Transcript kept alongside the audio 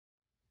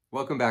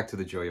Welcome back to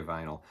The Joy of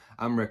Vinyl.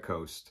 I'm Rick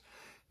Coste.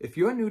 If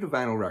you're new to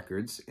vinyl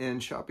records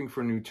and shopping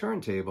for a new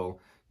turntable,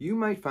 you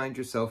might find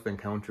yourself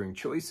encountering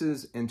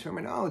choices and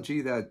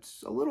terminology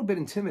that's a little bit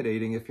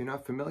intimidating if you're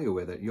not familiar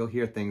with it. You'll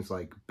hear things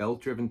like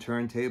belt-driven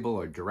turntable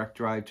or direct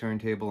drive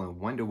turntable and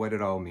wonder what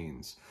it all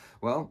means.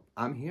 Well,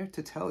 I'm here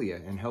to tell you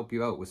and help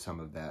you out with some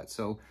of that.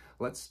 So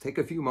let's take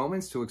a few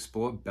moments to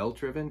explore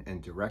belt-driven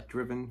and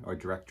direct-driven or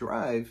direct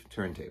drive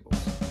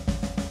turntables.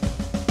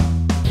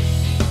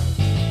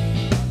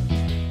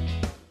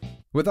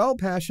 With all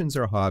passions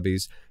or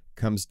hobbies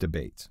comes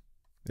debate.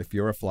 If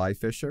you're a fly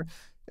fisher,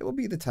 it will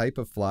be the type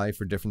of fly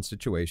for different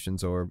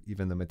situations or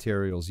even the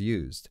materials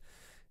used.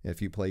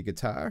 If you play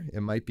guitar,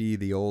 it might be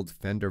the old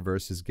Fender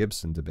versus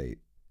Gibson debate.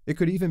 It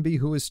could even be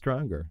who is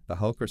stronger, the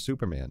Hulk or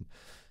Superman.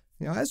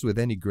 As with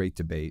any great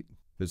debate,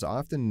 there's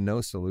often no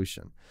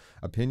solution.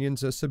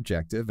 Opinions are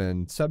subjective,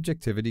 and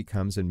subjectivity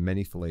comes in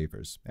many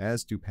flavors,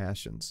 as do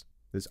passions.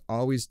 There's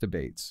always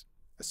debates,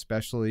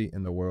 especially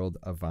in the world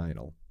of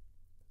vinyl.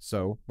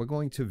 So we're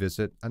going to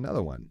visit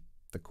another one.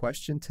 The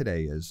question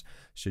today is,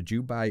 should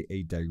you buy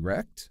a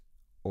direct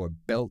or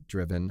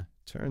belt-driven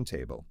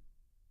turntable?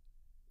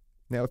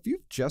 Now, if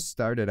you've just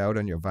started out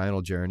on your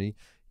vinyl journey,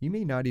 you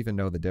may not even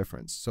know the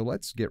difference, so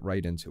let's get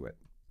right into it.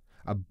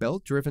 A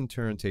belt-driven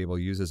turntable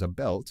uses a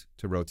belt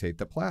to rotate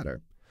the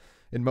platter.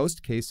 In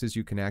most cases,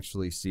 you can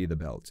actually see the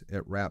belt.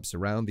 It wraps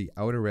around the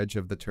outer edge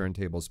of the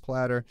turntable's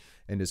platter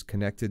and is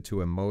connected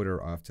to a motor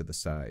off to the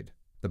side.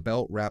 The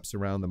belt wraps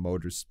around the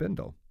motor's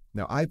spindle.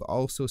 Now, I've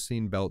also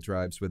seen belt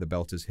drives where the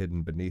belt is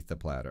hidden beneath the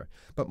platter,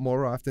 but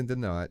more often than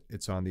not,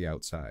 it's on the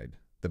outside.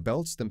 The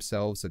belts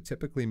themselves are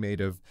typically made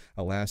of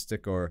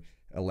elastic or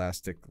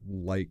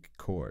elastic-like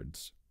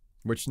cords,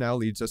 which now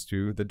leads us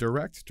to the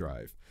direct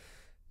drive.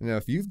 Now,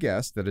 if you've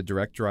guessed that a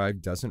direct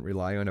drive doesn't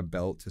rely on a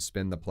belt to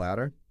spin the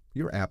platter,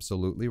 you're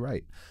absolutely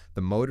right.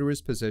 The motor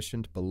is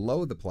positioned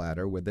below the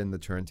platter within the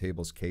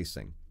turntable's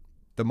casing.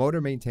 The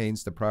motor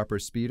maintains the proper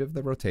speed of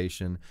the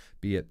rotation,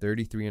 be it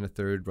 33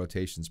 1/3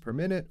 rotations per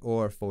minute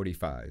or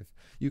 45.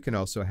 You can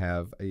also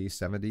have a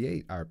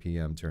 78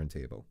 RPM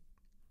turntable.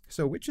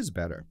 So which is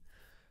better?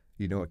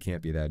 You know it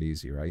can't be that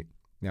easy, right?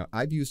 Now,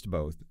 I've used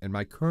both, and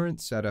my current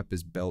setup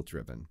is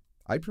belt-driven.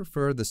 I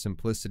prefer the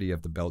simplicity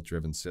of the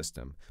belt-driven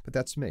system, but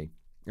that's me.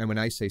 And when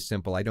I say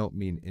simple, I don't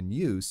mean in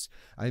use,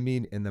 I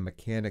mean in the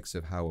mechanics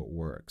of how it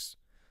works.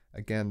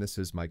 Again, this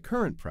is my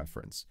current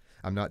preference.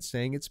 I'm not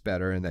saying it's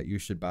better and that you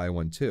should buy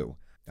one too.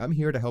 I'm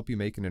here to help you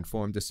make an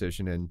informed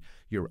decision, and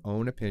your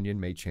own opinion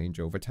may change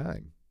over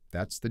time.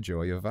 That's the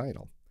joy of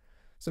vinyl.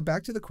 So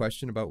back to the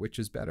question about which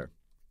is better.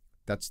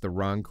 That's the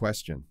wrong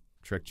question.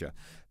 Tricked you.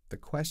 The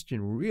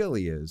question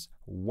really is,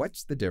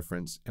 what's the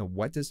difference and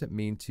what does it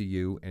mean to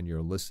you and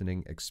your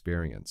listening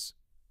experience?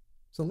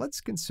 So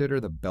let's consider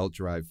the belt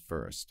drive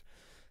first.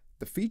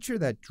 The feature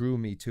that drew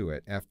me to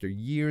it after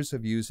years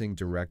of using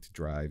direct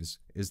drives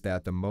is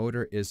that the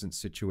motor isn't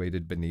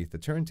situated beneath the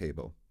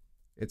turntable.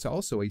 It's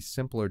also a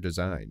simpler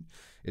design.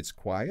 It's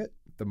quiet,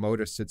 the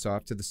motor sits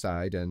off to the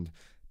side, and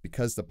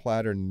because the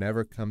platter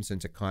never comes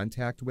into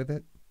contact with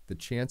it, the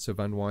chance of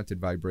unwanted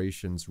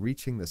vibrations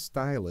reaching the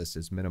stylus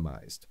is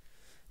minimized.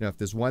 Now, if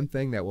there's one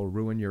thing that will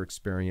ruin your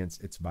experience,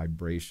 it's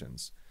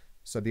vibrations.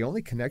 So the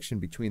only connection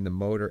between the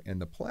motor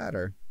and the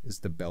platter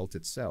is the belt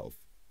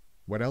itself.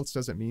 What else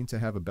does it mean to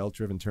have a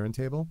belt-driven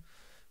turntable?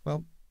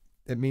 Well,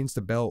 it means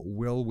the belt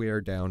will wear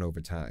down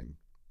over time,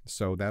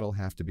 so that'll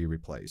have to be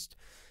replaced.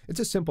 It's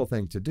a simple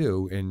thing to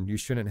do, and you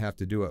shouldn't have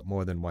to do it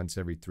more than once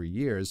every 3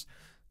 years,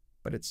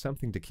 but it's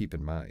something to keep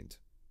in mind.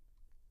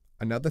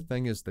 Another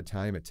thing is the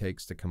time it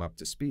takes to come up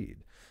to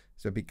speed.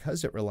 So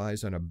because it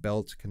relies on a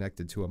belt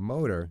connected to a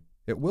motor,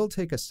 it will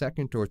take a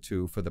second or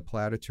two for the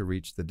platter to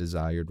reach the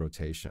desired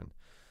rotation.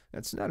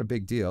 That's not a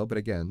big deal, but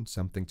again,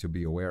 something to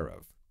be aware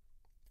of.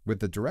 With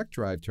the direct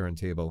drive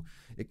turntable,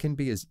 it can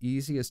be as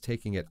easy as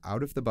taking it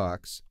out of the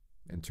box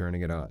and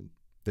turning it on.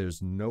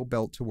 There's no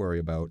belt to worry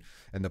about,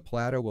 and the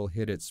platter will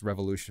hit its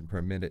revolution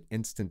per minute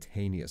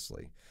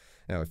instantaneously.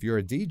 Now, if you're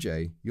a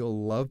DJ,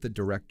 you'll love the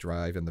direct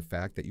drive and the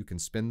fact that you can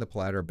spin the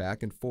platter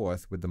back and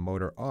forth with the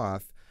motor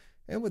off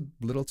and with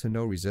little to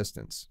no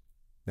resistance.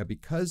 Now,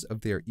 because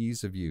of their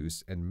ease of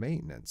use and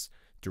maintenance,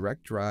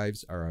 direct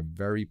drives are a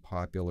very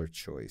popular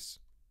choice.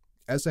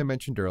 As I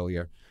mentioned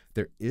earlier,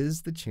 there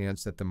is the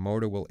chance that the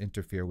motor will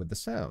interfere with the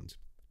sound,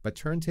 but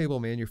turntable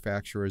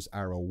manufacturers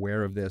are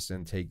aware of this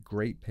and take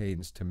great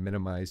pains to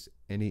minimize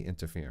any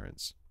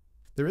interference.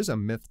 There is a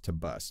myth to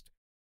bust.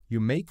 You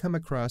may come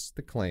across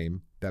the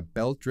claim that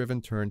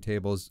belt-driven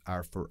turntables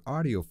are for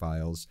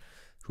audiophiles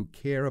who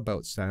care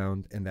about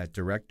sound and that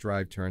direct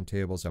drive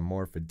turntables are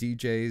more for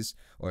DJs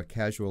or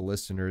casual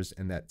listeners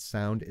and that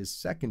sound is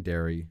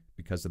secondary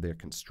because of their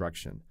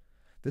construction.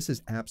 This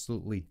is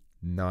absolutely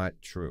not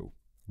true.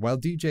 While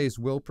DJs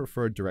will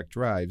prefer direct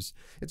drives,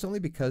 it's only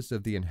because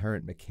of the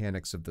inherent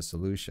mechanics of the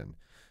solution.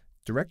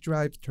 Direct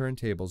drive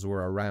turntables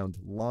were around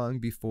long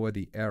before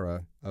the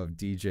era of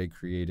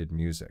DJ-created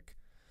music.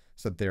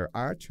 So there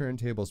are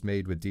turntables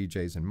made with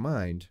DJs in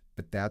mind,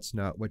 but that's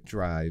not what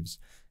drives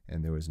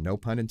And there was no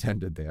pun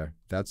intended there.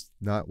 That's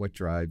not what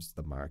drives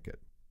the market.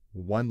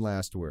 One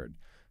last word.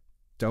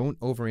 Don't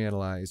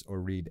overanalyze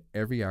or read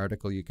every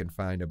article you can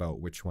find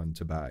about which one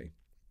to buy.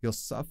 You'll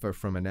suffer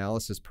from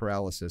analysis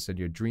paralysis, and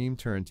your dream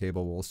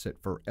turntable will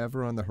sit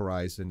forever on the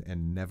horizon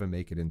and never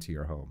make it into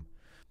your home.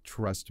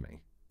 Trust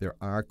me, there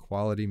are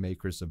quality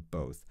makers of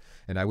both,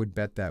 and I would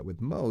bet that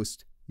with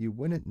most, you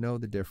wouldn't know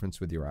the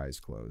difference with your eyes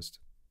closed.